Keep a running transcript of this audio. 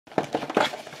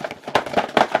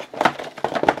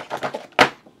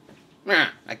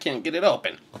can't get it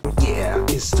open. Yeah,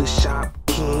 it's the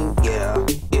Shopking. Yeah,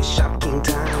 it's Shopking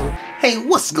time. Hey,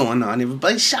 what's going on,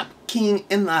 everybody? Shopking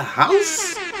in the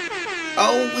house.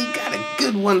 Oh, we got a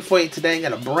good one for you today.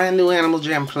 Got a brand new Animal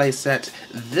Jam playset.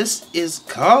 This is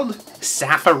called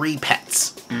Safari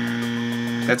Pets.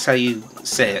 That's how you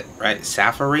say it, right?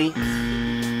 Safari?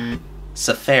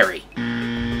 Safari.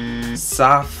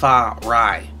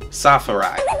 Safari.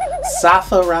 Safari.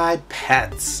 Safari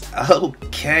Pets.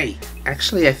 Okay.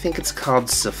 Actually, I think it's called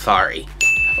Safari.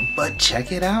 But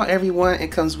check it out, everyone.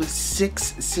 It comes with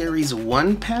 6 Series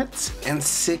 1 pets and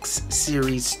 6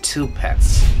 Series 2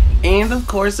 pets. And of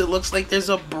course, it looks like there's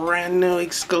a brand new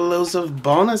exclusive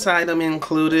bonus item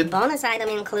included.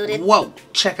 Whoa,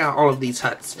 check out all of these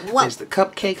huts. Whoa. There's the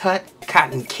cupcake hut,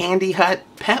 cotton candy hut,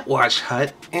 pet wash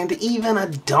hut, and even a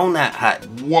donut hut.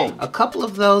 Whoa. A couple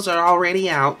of those are already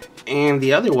out, and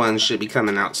the other ones should be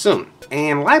coming out soon.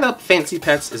 And Light Up Fancy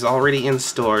Pets is already in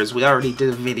stores. We already did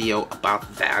a video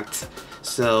about that.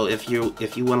 So if you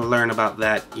want to learn about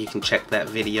that, you can check that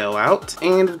video out.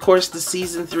 And of course, the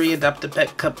Season 3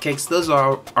 Adopt-A-Pet cupcakes, those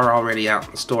are already out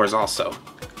in stores also.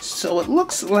 So it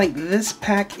looks like this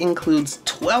pack includes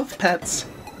 12 pets,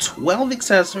 12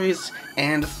 accessories,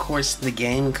 and of course the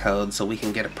game code so we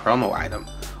can get a promo item.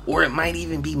 Or it might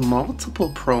even be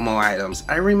multiple promo items.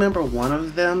 I remember one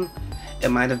of them, it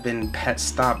might have been Pet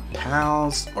Stop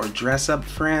Pals or Dress Up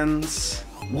Friends.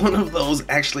 One of those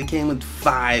actually came with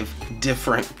 5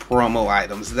 different promo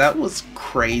items. That was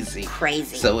crazy.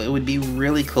 So it would be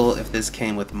really cool if this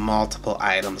came with multiple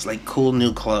items, like cool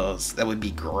new clothes. That would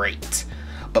be great.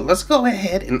 But let's go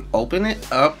ahead and open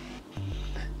it up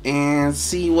and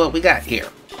see what we got here.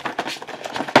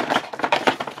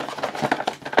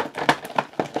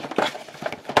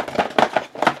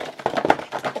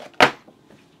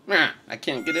 I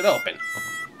can't get it open.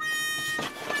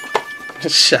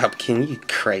 Shopking, you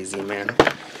crazy man.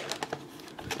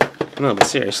 No, but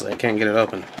seriously, I can't get it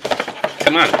open.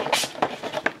 Come on.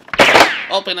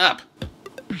 Open up.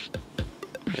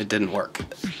 It didn't work.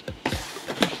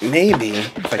 Maybe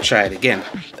if I try it again.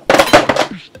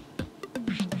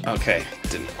 Okay,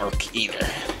 didn't work either.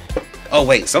 Oh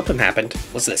wait, something happened.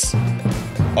 What's this?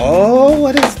 Oh,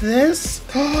 what is this?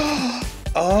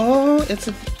 Oh, it's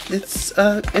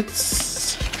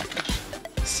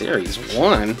Series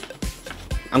 1.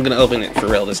 I'm gonna open it for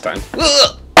real this time.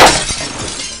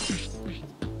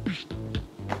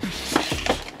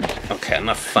 Okay,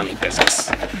 enough funny business.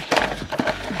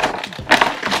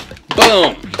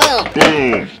 Boom!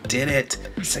 Boom. Did it!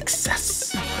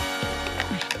 Success!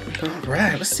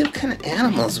 Alright, let's see what kind of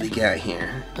animals we got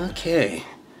here. Okay.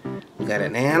 We got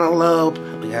an antelope,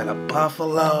 we got a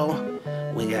buffalo,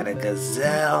 we got a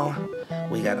gazelle,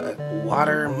 we got a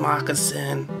water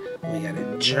moccasin, we got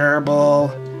a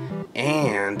gerbil,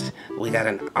 and we got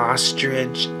an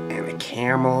ostrich and a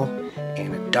camel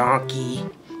and a donkey,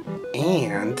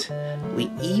 and we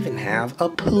even have a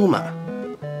puma.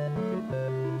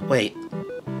 Wait,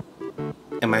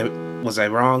 was I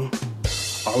wrong?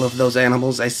 All of those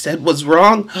animals I said was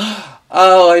wrong?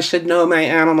 Oh, I should know my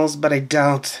animals, but I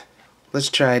don't. Let's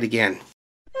try it again.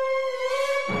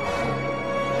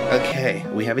 Okay,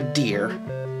 we have a deer,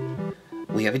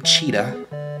 we have a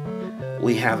cheetah,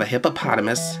 we have a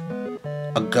hippopotamus,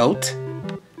 a goat,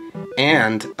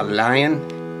 and a lion,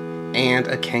 and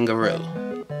a kangaroo.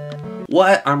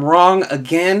 What? I'm wrong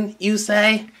again, you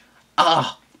say?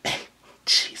 Oh,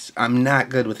 jeez, I'm not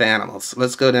good with animals.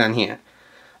 Let's go down here.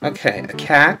 Okay, a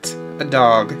cat, a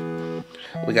dog,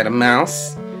 we got a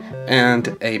mouse,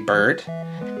 and a bird,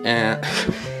 and...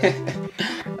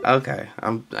 Okay,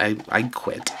 I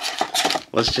quit.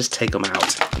 Let's just take them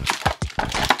out.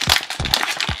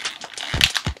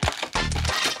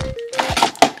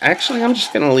 Actually, I'm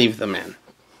just gonna leave them in.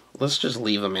 Let's just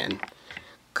leave them in,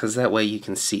 because that way you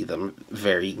can see them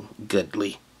very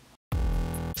goodly.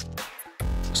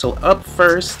 So up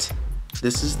first,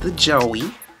 this is the Joey.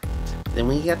 Then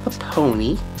we get the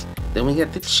pony. Then we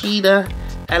get the cheetah,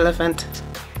 elephant.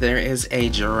 There is a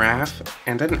giraffe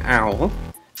and an owl.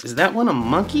 Is that one a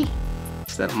monkey?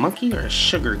 Is that a monkey or a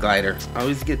sugar glider? I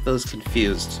always get those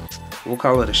confused. We'll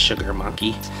call it a sugar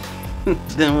monkey.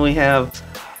 Then we have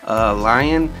a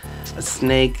lion, a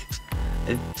snake.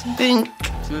 I think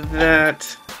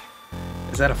that...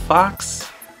 Is that a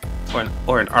fox?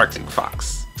 Or an Arctic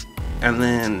fox? And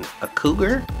then a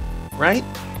cougar, right?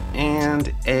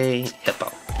 And a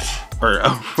hippo. Or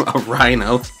a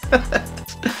rhino.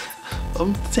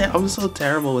 I'm so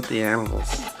terrible with the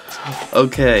animals.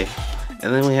 Okay,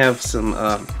 and then we have some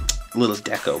little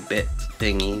deco bit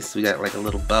thingies. We got like a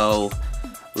little bow,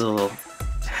 little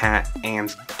hat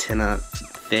antenna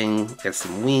thing. Got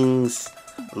some wings,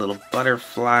 a little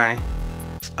butterfly,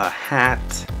 a hat.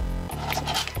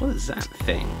 What is that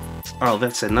thing? Oh,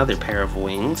 that's another pair of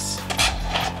wings.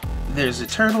 There's a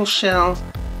turtle shell.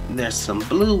 There's some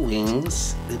blue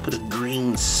wings. They put a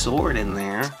green sword in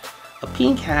there, a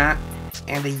pink hat,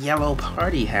 and a yellow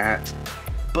party hat.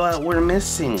 But we're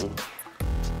missing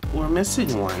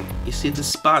one. You see the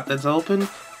spot that's open?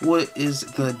 What is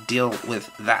the deal with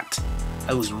that?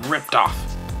 I was ripped off.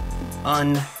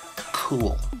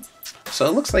 Uncool. So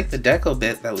it looks like the deco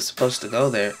bit that was supposed to go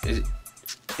there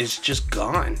is just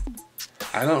gone.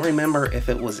 I don't remember if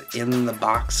it was in the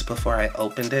box before I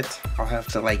opened it. I'll have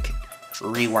to like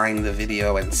rewind the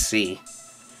video and see.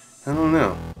 I don't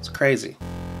know. It's crazy.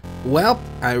 Well,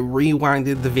 I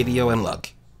rewinded the video and look.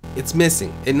 It's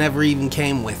missing. It never even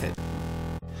came with it.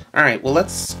 Alright, well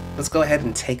let's go ahead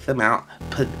and take them out,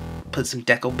 put some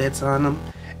deco bits on them,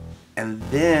 and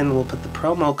then we'll put the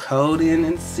promo code in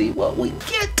and see what we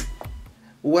get.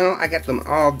 Well, I got them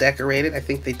all decorated. I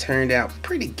think they turned out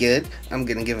pretty good. I'm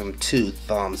gonna give them 2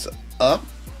 thumbs up.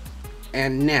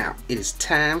 And now, it is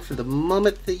time for the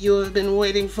moment that you have been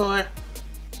waiting for.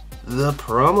 The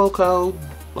promo code.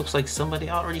 Looks like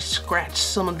somebody already scratched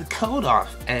some of the code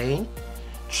off, eh?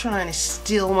 Trying to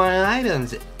steal my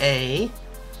items, eh?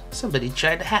 Somebody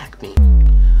tried to hack me.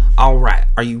 Alright,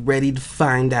 are you ready to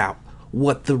find out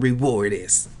what the reward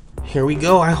is? Here we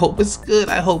go. I hope it's good.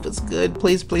 I hope it's good.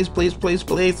 Please, please, please, please,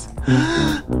 please.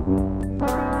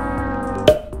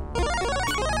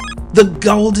 The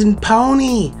golden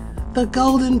pony. The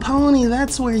golden pony.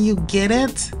 That's where you get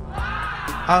it.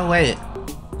 Oh, wait.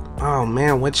 Oh,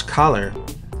 man. Which color?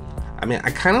 I mean,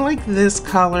 I kind of like this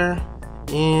color.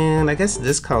 And I guess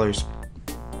that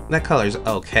color's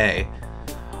okay.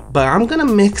 But I'm going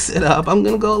to mix it up. I'm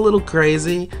going to go a little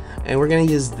crazy. And we're going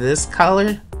to use this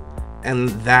color. And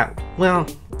that, well,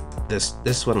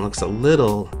 this one looks a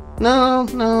little,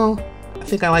 no, I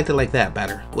think I liked it like that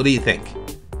better. What do you think?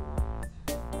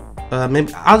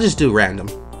 Maybe I'll just do random.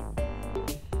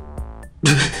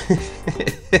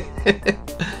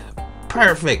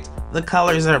 Perfect. The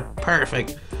colors are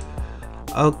perfect.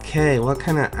 Okay, what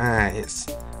kind of eyes?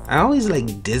 I always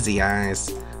like dizzy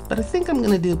eyes, but I think I'm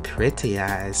gonna do pretty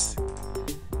eyes.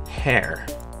 Hair.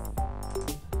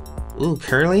 Ooh,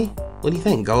 curly? What do you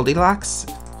think, Goldilocks?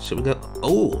 Should we go,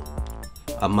 oh,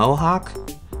 a mohawk?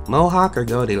 Mohawk or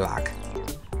Goldilocks?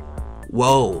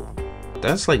 Whoa,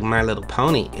 that's like My Little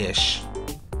Pony-ish.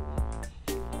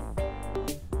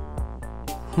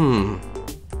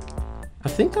 I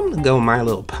think I'm gonna go My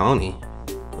Little Pony.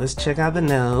 Let's check out the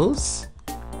nose.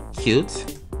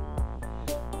 Cute.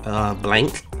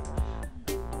 Blank.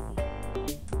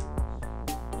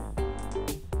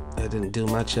 That didn't do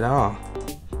much at all.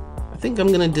 I think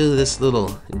I'm gonna do this little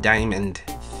diamond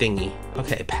thingy.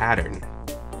 Okay, pattern.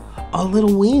 Oh,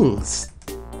 little wings.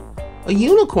 A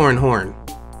unicorn horn.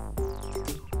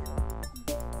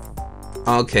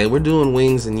 Okay, we're doing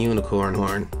wings and unicorn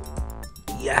horn.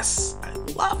 Yes, I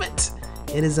love it.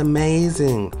 It is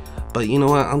amazing. But you know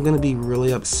what? I'm gonna be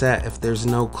really upset if there's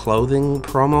no clothing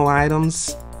promo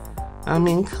items. I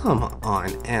mean, come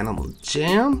on, Animal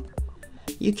Jam.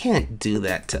 You can't do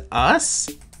that to us.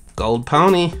 Gold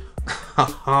pony.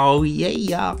 Oh,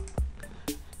 yeah.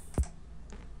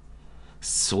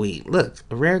 Sweet. Look,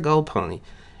 a rare gold pony.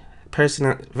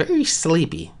 Very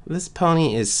sleepy. This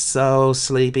pony is so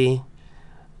sleepy.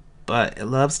 But it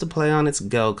loves to play on its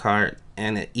go-kart,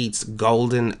 and it eats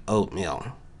golden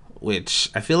oatmeal,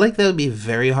 which I feel like that would be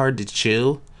very hard to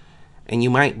chew, and you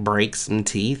might break some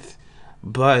teeth,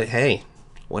 but hey,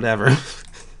 whatever.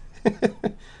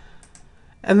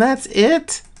 And that's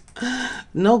it?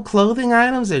 No clothing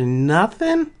items or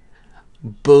nothing?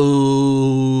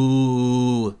 Boo.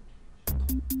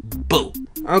 Boo.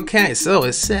 Okay, so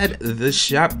it said the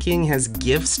Shop King has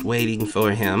gifts waiting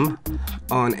for him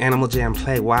on Animal Jam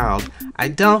Play Wild. I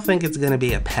don't think it's gonna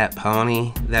be a pet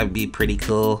pony. That would be pretty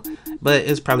cool, but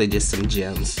it's probably just some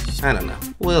gems. I don't know.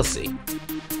 We'll see.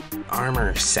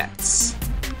 Armor sets.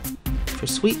 For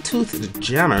Sweet Toothed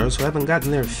Gemmers who haven't gotten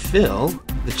their fill,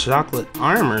 the chocolate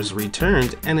armor's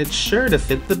returned and it's sure to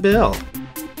fit the bill.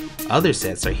 Other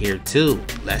sets are here too,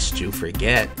 lest you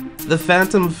forget. The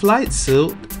Phantom Flight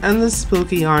Suit and the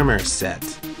Spooky Armor set.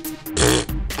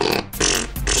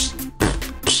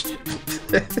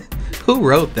 Who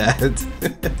wrote that?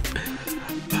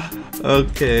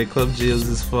 Okay, Club Geos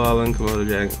is falling, Komodo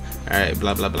Dragon. Alright,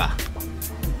 blah blah blah.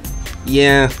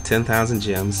 Yeah, 10,000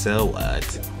 gems, so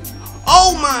what?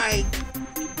 Oh my!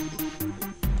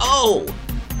 Oh!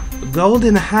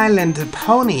 Golden Highland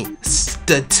pony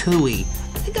statue.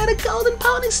 I got a golden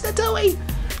pony statue.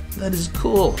 That is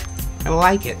cool. I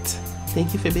like it.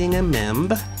 Thank you for being a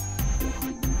member.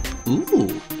 Ooh,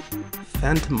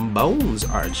 Phantom Bones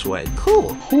archway.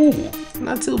 Cool.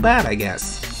 Not too bad, I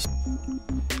guess.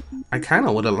 I kind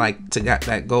of would have liked to got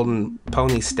that golden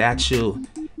pony statue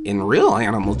in real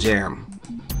Animal Jam.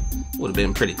 Would have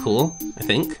been pretty cool, I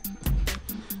think.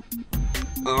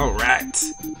 Alright.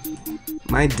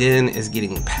 My den is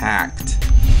getting packed.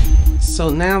 So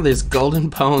now there's golden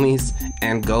ponies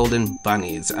and golden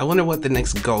bunnies. I wonder what the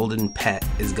next golden pet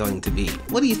is going to be.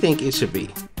 What do you think it should be?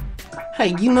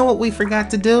 Hey, you know what we forgot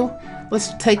to do?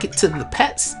 Let's take it to the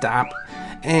pet stop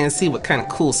and see what kind of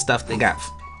cool stuff they got.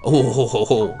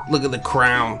 Oh, look at the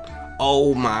crown.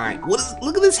 Oh my,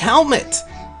 look at this helmet.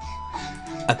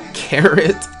 A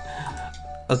carrot,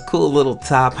 a cool little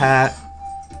top hat.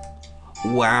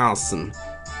 Wow, some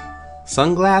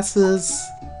sunglasses.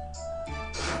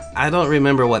 I don't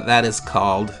remember what that is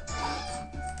called.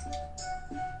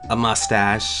 A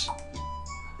mustache,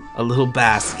 a little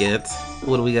basket.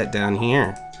 What do we got down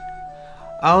here?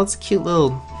 Oh, it's a cute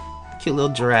little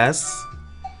dress.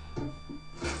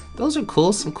 Those are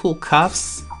cool. Some cool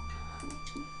cuffs.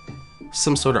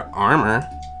 Some sort of armor.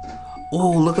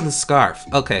 Oh, look at the scarf.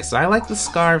 Okay, so I like the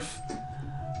scarf.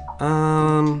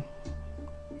 I'm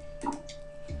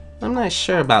not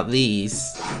sure about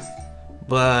these,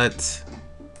 but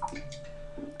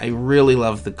I really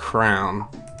love the crown.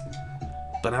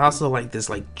 But I also like this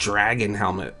like dragon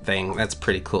helmet thing. That's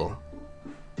pretty cool.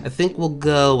 I think we'll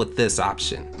go with this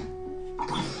option.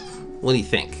 What do you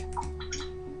think?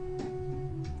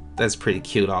 That's pretty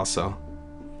cute also.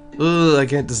 Ooh, I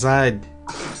can't decide.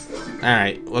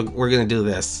 Alright, we're gonna do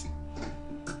this.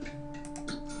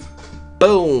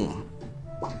 Boom!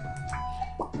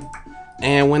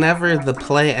 And whenever the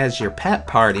play as your pet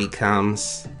party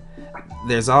comes,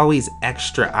 there's always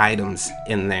extra items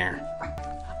in there.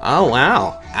 Oh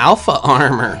wow, alpha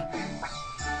armor.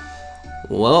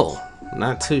 Whoa,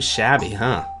 not too shabby,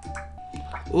 huh?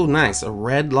 Ooh, nice, a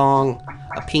red long,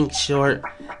 a pink short,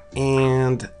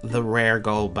 and the rare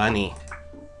gold bunny.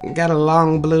 Got a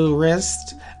long blue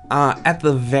wrist. At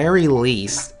the very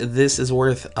least, this is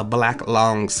worth a black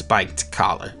long spiked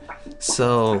collar.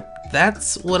 So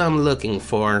that's what I'm looking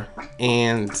for,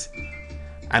 and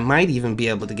I might even be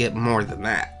able to get more than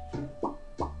that,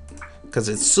 because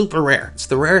it's super rare. It's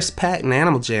the rarest pet in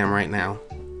Animal Jam right now.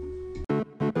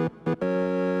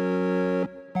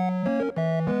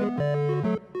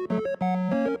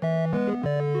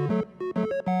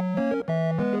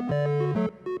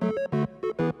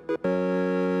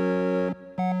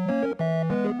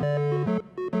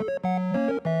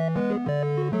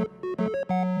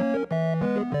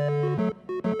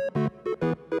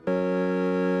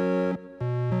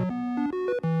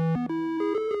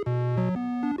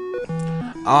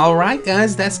 Alright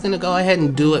guys, that's gonna go ahead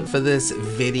and do it for this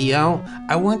video.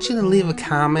 I want you to leave a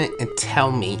comment and tell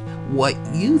me what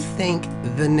you think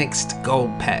the next gold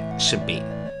pet should be.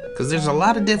 Because there's a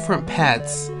lot of different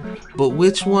pets, but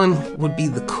which one would be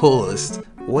the coolest?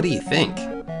 What do you think?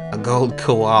 A gold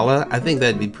koala? I think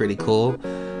that'd be pretty cool.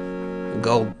 A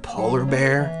gold polar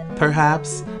bear,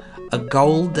 perhaps? A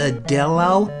gold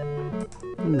armadillo?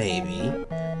 Maybe.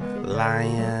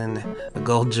 Lion, a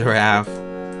gold giraffe.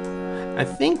 I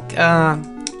think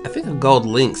a gold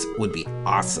lynx would be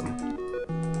awesome.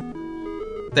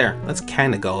 There, that's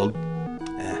kind of gold.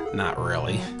 Not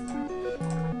really.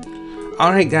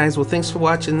 Alright guys, well thanks for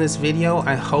watching this video.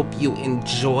 I hope you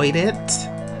enjoyed it.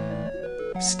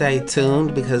 Stay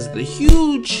tuned because the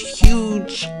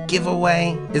huge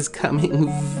giveaway is coming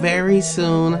very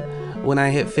soon when I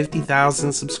hit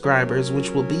 50,000 subscribers,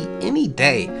 which will be any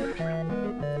day.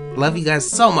 Love you guys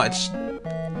so much.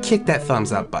 Kick that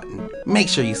thumbs up button. Make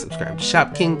sure you subscribe to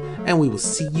Shopking, and we will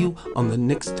see you on the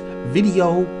next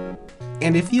video.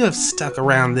 And if you have stuck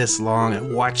around this long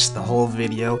and watched the whole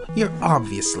video, you're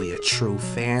obviously a true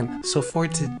fan. So for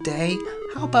today,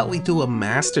 how about we do a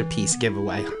masterpiece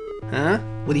giveaway? Huh?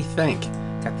 What do you think?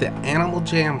 Got the Animal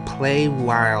Jam Play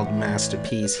Wild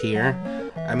masterpiece here.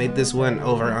 I made this one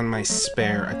over on my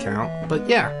spare account. But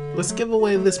yeah, let's give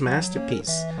away this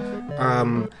masterpiece.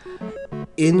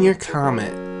 In your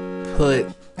comment, put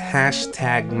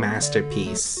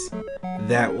 #masterpiece.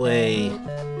 That way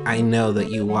I know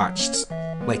that you watched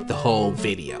like the whole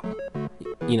video.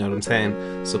 You know what I'm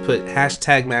saying? So put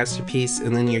 #masterpiece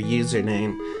and then your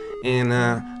username, and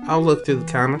I'll look through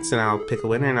the comments and I'll pick a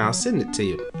winner and I'll send it to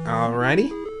you. Alrighty?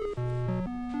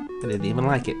 I didn't even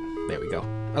like it. There we go.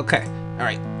 Okay.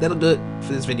 Alright. That'll do it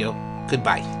for this video.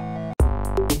 Goodbye.